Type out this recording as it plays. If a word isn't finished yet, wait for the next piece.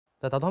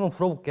나도 한번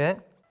불어볼게.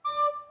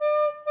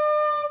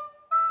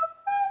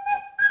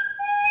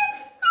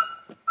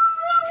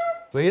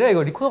 왜 이래?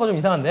 이거 리코더가 좀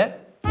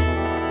이상한데?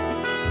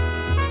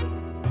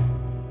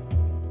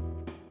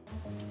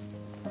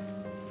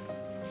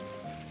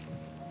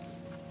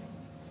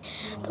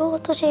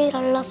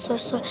 도시랄라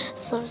쏠쏠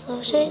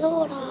쏠쏠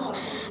시도라.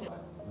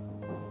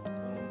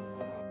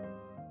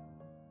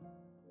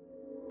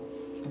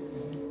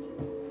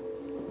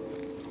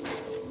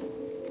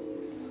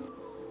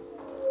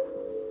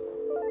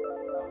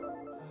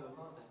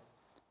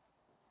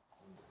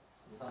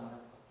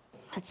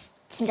 아,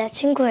 진짜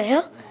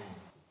친구예요?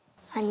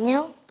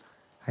 안녕?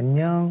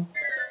 안녕.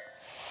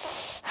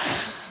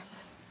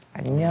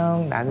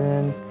 안녕.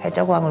 나는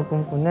해적왕을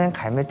꿈꾸는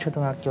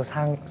갈매초등학교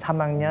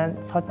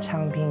 3학년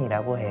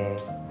서창빈이라고 해.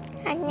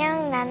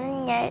 안녕,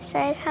 나는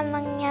 10살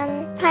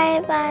 3학년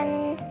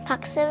 8반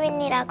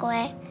박수빈이라고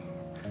해.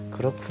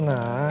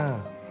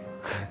 그렇구나.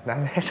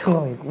 나는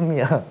해적왕이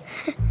꿈이야.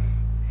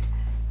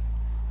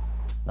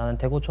 나는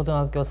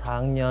대구초등학교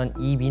 4학년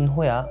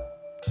이민호야.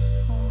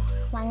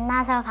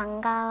 만나서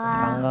반가워.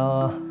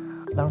 반가워.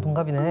 나랑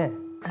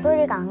동갑이네.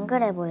 목소리가 안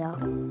그래 보여.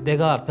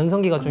 내가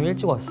변성기가 좀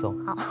일찍 왔어.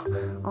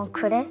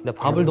 그래?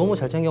 내가 밥을 너무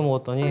잘 챙겨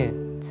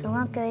먹었더니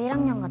중학교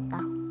 1학년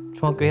같다.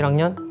 중학교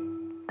 1학년?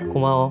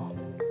 고마워.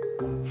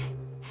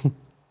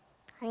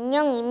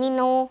 안녕,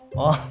 이민호.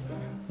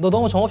 너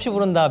너무 정없이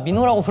부른다.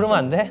 민호라고 부르면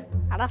안 돼?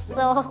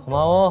 알았어.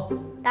 고마워.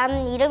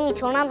 난 이름이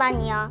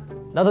조나단이야.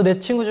 나도 내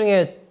친구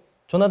중에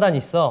조나단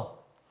있어.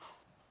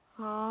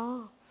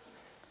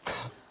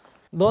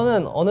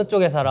 너는 어느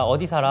쪽에 살아?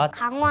 어디 살아?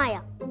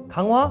 강화야.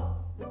 강화?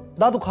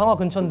 나도 강화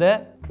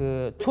근처인데.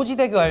 그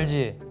초지대교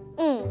알지?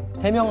 응.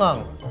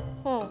 대명항.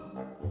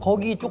 응.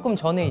 거기 조금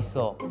전에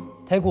있어.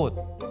 대곳.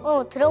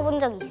 들어본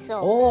적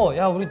있어. 오,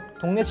 야 우리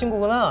동네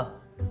친구구나.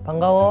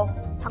 반가워.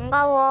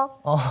 반가워.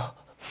 어.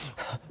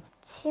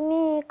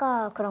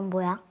 취미가 그럼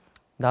뭐야?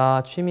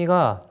 나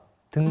취미가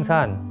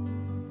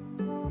등산,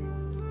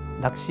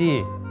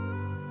 낚시,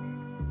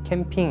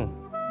 캠핑.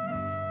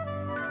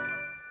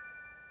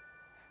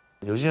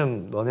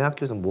 요즘 너네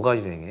학교에서 뭐가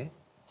유행해?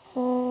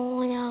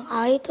 그냥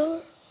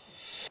아이돌?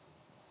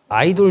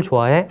 아이돌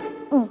좋아해?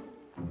 응.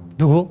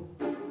 누구?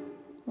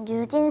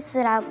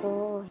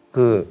 뉴진스라고.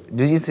 그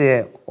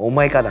뉴진스의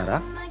오마이갓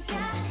알아?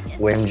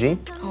 OMG?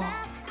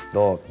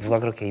 너 누가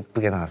그렇게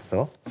이쁘게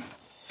나왔어?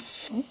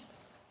 응?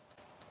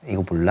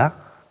 이거 몰라?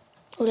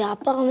 우리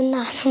아빠가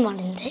맨날 하는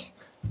말인데?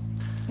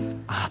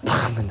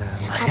 아빠가 맨날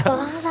하는 말이야?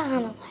 아빠가 항상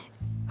하는 말.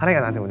 하나가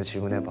나한테 먼저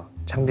질문해봐.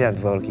 창빈아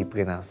누가 그렇게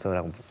이쁘게 나왔어?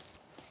 라고.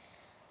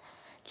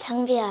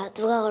 창비야,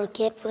 누가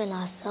그렇게 예쁘게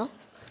나왔어?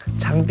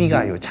 창비가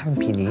아니고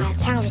창빈이. 아,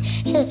 창비.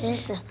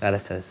 실수.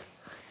 알았어.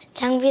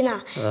 창빈아,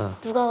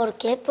 누가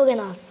그렇게 예쁘게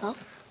나왔어?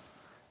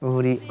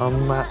 우리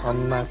엄마가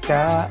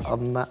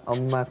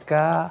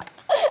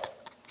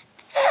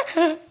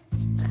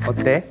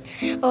어때?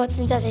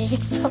 진짜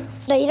재밌어.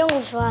 나 이런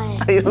거 좋아해.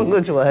 이런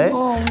거 좋아해?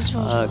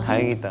 엄청 좋아해.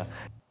 다행이다.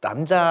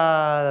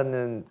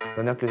 남자는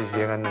너네 학교에서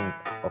유행하는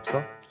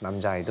없어?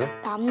 남자 아이돌?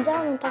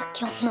 남자는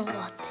딱히 없는 것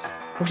같아.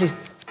 혹시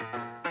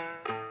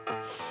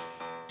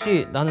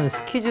혹시 나는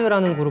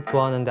스키즈라는 그룹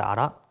좋아하는데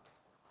알아?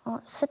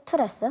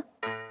 스트레스?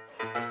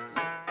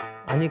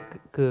 아니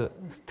그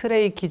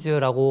스트레이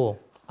키즈라고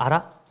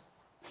알아?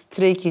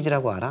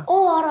 스트레이키즈라고 알아?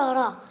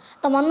 알아.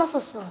 나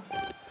만났었어.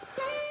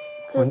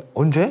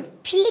 언제?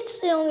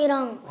 필릭스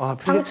형이랑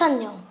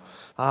방찬 형.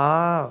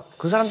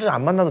 그 사람들은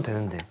안 만나도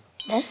되는데.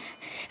 네?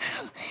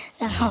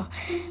 잠깐.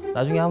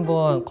 나중에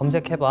한번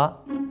검색해봐.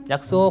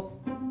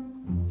 약속.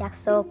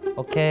 약속.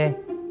 오케이.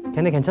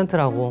 걔네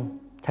괜찮더라고.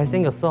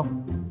 잘생겼어.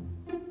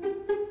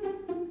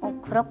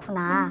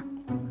 그렇구나.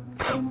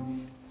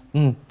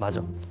 응,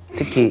 맞아.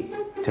 특히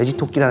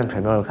돼지토끼라는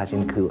별명을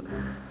가진 그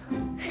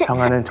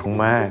형아는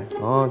정말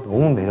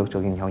너무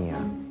매력적인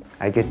형이야.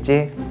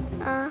 알겠지?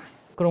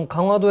 그럼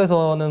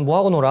강화도에서는 뭐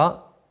하고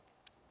놀아?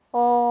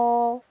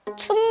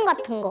 춤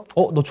같은 거.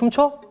 너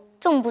춤춰?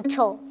 좀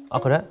묻혀. 아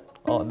그래?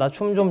 나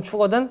춤 좀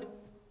추거든?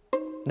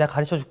 내가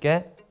가르쳐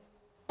줄게.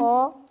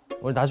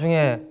 우리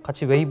나중에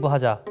같이 웨이브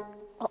하자.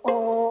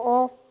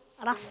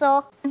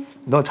 알았어.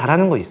 너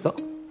잘하는 거 있어?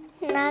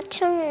 나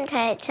춤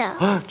잘 춰.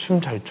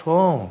 춤 잘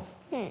춰?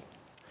 응.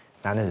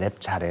 나는 랩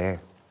잘해.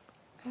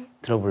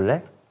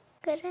 들어볼래?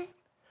 그래.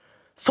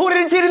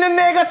 소리를 지르는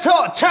내가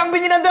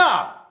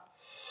서창빈이란다!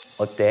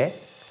 어때?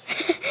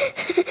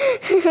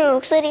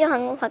 목소리가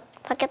방금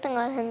바뀌었던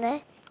것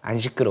같은데. 안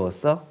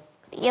시끄러웠어?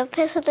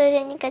 옆에서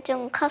들으니까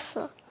좀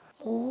컸어.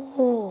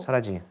 오.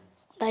 잘하지?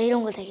 나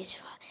이런 거 되게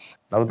좋아.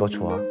 나도 너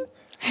좋아.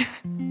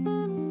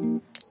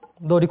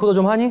 너 리코더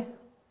좀 하니?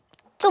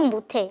 좀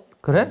못해.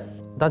 그래?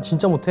 난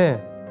진짜 못해.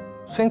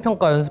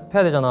 수행평가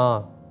연습해야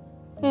되잖아.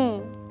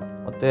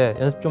 응. 어때?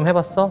 연습 좀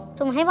해봤어?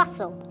 좀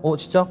해봤어.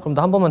 진짜? 그럼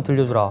나 한 번만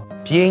들려주라.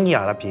 비행기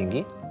알아,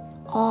 비행기?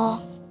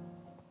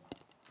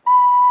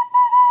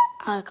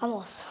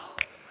 까먹었어.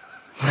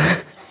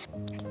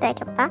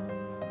 기다려봐.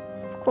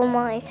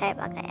 구멍을 잘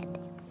막아야 돼.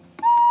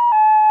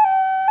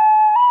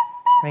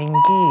 비행기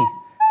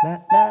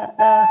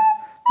나나나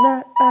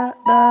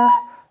나나나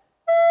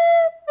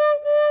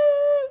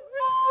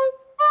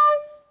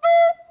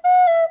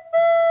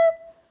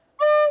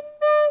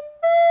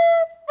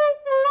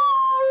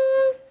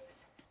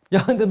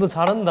야, 근데 너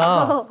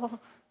잘한다.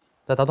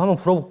 자, 나도 한번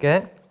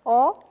불어볼게.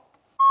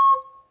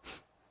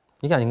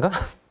 이게 아닌가?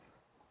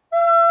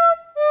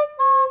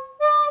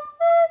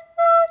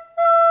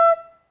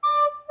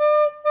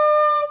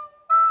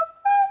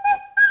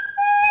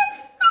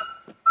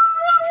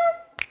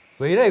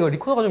 왜 이래? 이거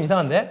리코더가 좀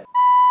이상한데?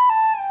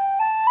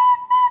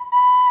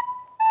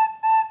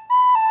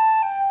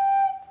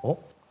 어?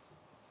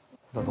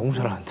 나 너무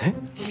잘하는데?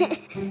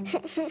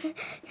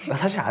 나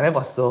사실 안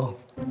해봤어.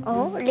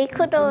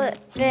 리코더를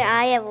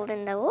아예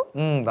모른다고?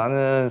 응,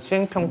 나는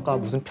수행평가,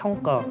 무슨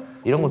평가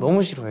이런 거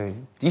너무 싫어해.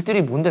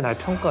 니들이 뭔데 날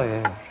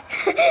평가해?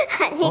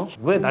 아니.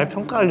 왜 날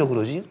평가하려고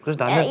그러지?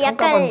 그래서 나는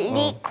약간 평가만...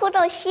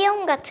 리코더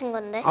시험 같은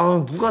건데?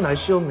 아, 누가 날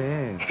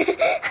시험해.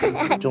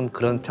 좀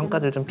그런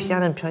평가들 좀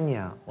피하는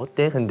편이야.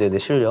 어때? 근데 내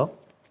실력?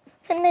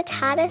 근데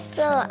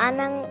잘했어.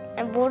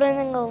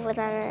 모르는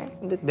거보다는.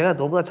 근데 내가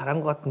너보다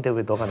잘한 것 같은데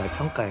왜 너가 날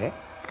평가해?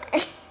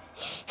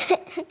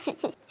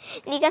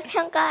 네가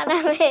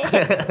평가하라며.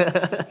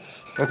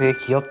 너 되게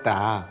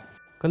귀엽다.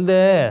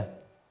 근데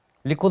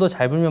리코더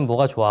잘 불면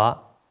뭐가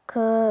좋아?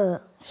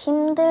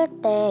 힘들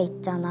때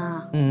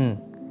있잖아.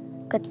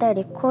 그때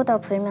리코더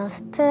불면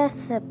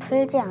스트레스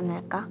풀지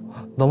않을까?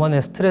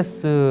 너만의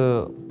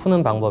스트레스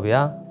푸는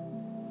방법이야?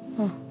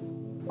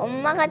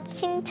 엄마가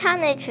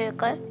칭찬해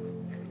줄걸?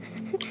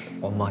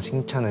 엄마가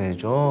칭찬을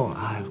해줘?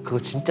 아, 그거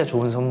진짜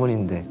좋은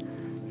선물인데.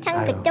 참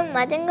아유. 100점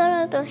맞은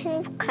거라도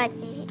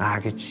행복하지. 아,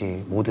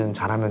 그치. 뭐든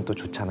잘하면 또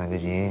좋잖아,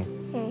 그지?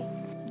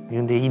 응.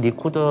 근데 이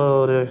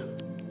리코더를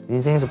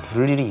인생에서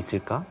부를 일이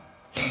있을까?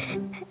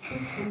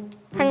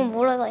 방금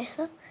뭐라고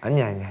했어?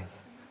 아니야.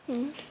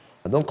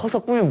 넌 커서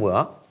꿈이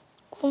뭐야?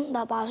 그럼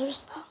나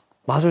마술사.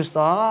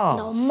 마술사?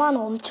 근데 엄마는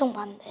엄청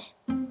반대.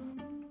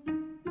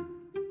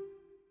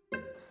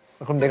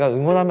 그럼 내가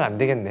응원하면 안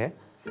되겠네?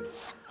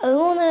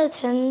 응원해도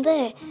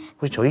되는데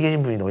혹시 저기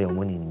계신 분이 너희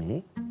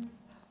어머님이니?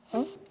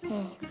 응?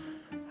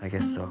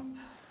 알겠어.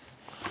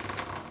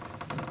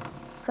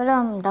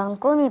 그럼 넌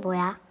꿈이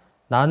뭐야?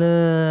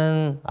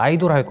 나는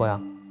아이돌 할 거야.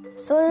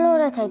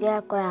 솔로로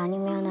데뷔할 거야?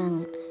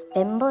 아니면은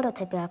멤버로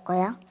데뷔할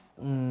거야?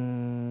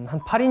 한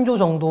 8인조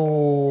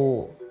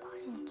정도로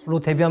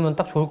데뷔하면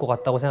딱 좋을 것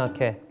같다고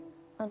생각해.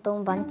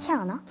 너무 많지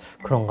않아?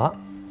 그런가?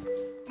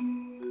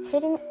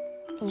 7인?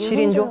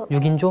 7인조?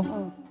 6인조?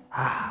 응.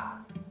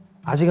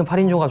 아직은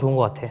 8인조가 좋은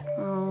것 같아.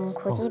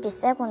 고집이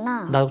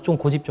세구나. 나 좀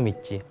고집 좀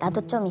있지.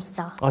 나도 좀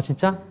있어. 아,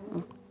 진짜?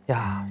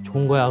 야,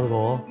 좋은 거야,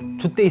 그거.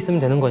 줏대 있으면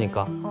되는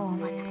거니까.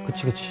 맞아.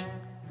 그치.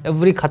 야,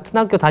 우리 같은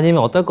학교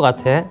다니면 어떨 것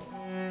같아?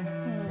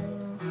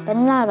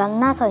 맨날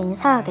만나서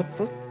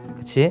인사하겠지?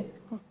 그치?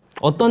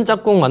 어떤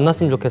짝꿍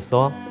만났으면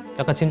좋겠어?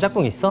 약간 지금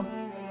짝꿍 있어?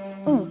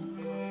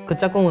 응. 그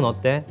짝꿍은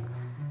어때?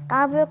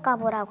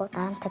 까불까불하고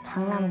나한테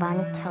장난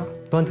많이 쳐.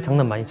 너한테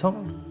장난 많이 쳐?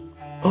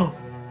 헉!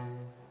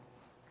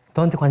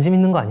 너한테 관심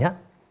있는 거 아니야?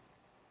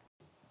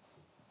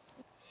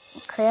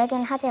 그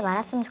얘기는 하지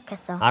말았으면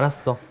좋겠어.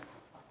 알았어.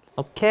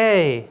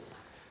 오케이.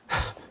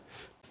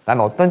 난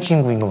어떤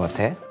친구인 것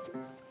같아?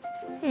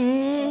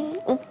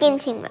 웃긴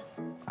친구.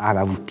 아,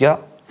 나 웃겨?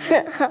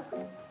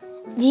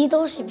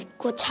 리더십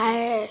있고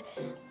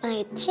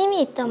만약에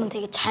팀이 있다면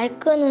되게 잘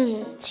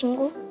끄는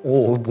친구?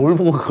 오, 뭘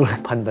보고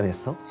그걸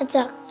판단했어?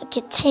 살짝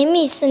이렇게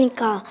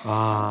재미있으니까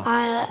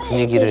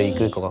분위기를 애들이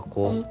이끌 것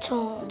같고.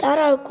 엄청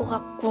따라올 것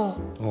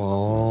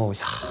같고.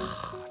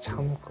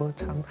 참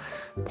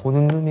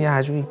보는 눈이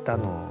아주 있다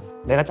너.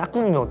 내가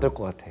짝꿍이면 어떨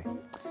것 같아?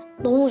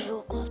 너무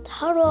좋을 것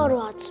같아.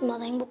 하루하루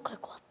아침마다 행복할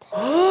것 같아.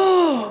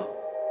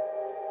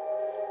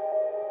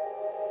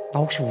 나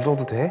혹시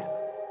울어도 돼?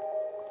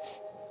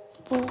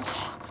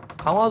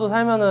 강화도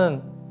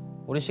살면은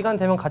우리 시간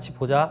되면 같이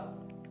보자.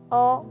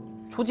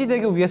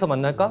 초지대교 위에서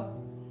만날까?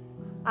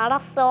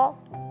 알았어.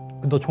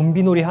 너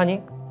좀비놀이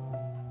하니?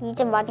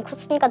 이제 많이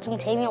컸으니까 좀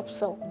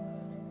재미없어.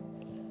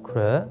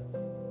 그래?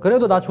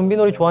 그래도 나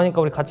좀비놀이 좋아하니까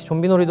우리 같이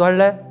좀비놀이도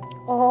할래?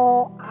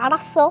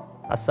 알았어.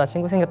 아싸,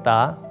 친구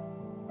생겼다.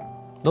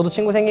 너도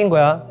친구 생긴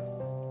거야.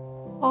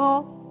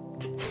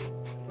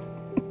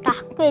 나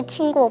학교에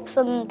친구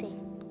없었는데.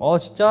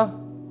 진짜?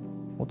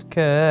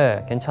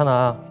 어떡해.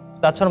 괜찮아.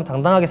 나처럼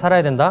당당하게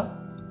살아야 된다.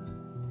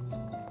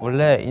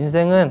 원래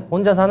인생은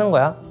혼자 사는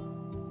거야.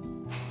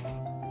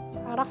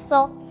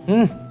 알았어.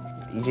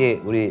 이제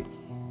우리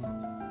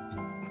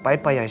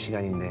빠이빠이 할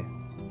시간인데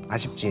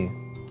아쉽지?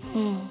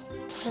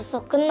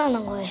 벌써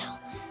끝나는 거예요.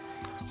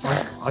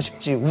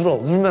 아쉽지?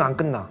 울면 안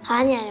끝나.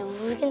 아니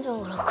울긴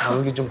좀 그렇고. 아,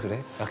 울긴 좀 그래?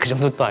 그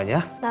정도 또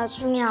아니야?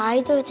 나중에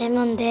아이돌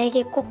되면 내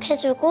얘기 꼭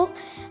해주고.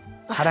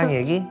 사랑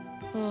얘기?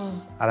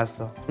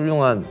 알았어.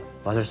 훌륭한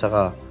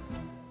마술사가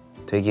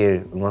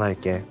되길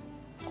응원할게.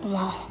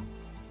 고마워.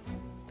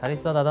 잘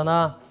있어,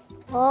 나다나.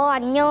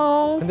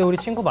 안녕. 근데 우리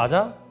친구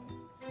맞아?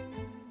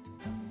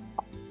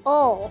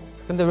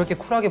 근데 왜 이렇게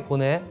쿨하게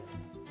보내?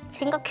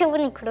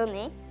 생각해보니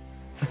그러네.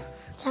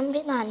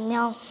 찬빈아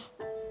안녕.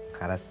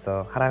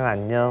 알았어. 하랑아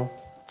안녕.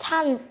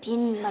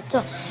 찬빈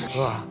맞죠?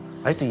 우와,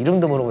 아직도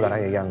이름도 모르고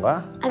나랑 얘기한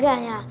거야? 그게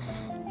아니라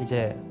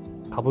이제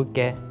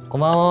가볼게.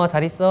 고마워,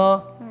 잘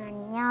있어.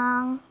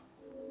 안녕.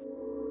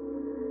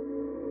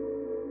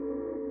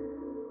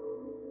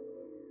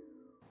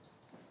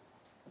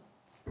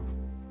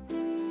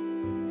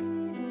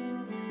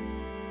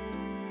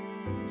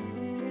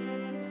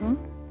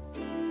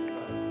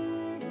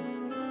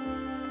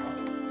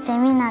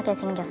 재미나게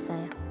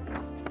생겼어요.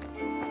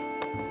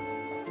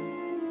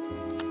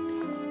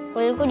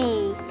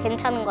 얼굴이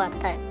괜찮은 것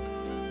같아요.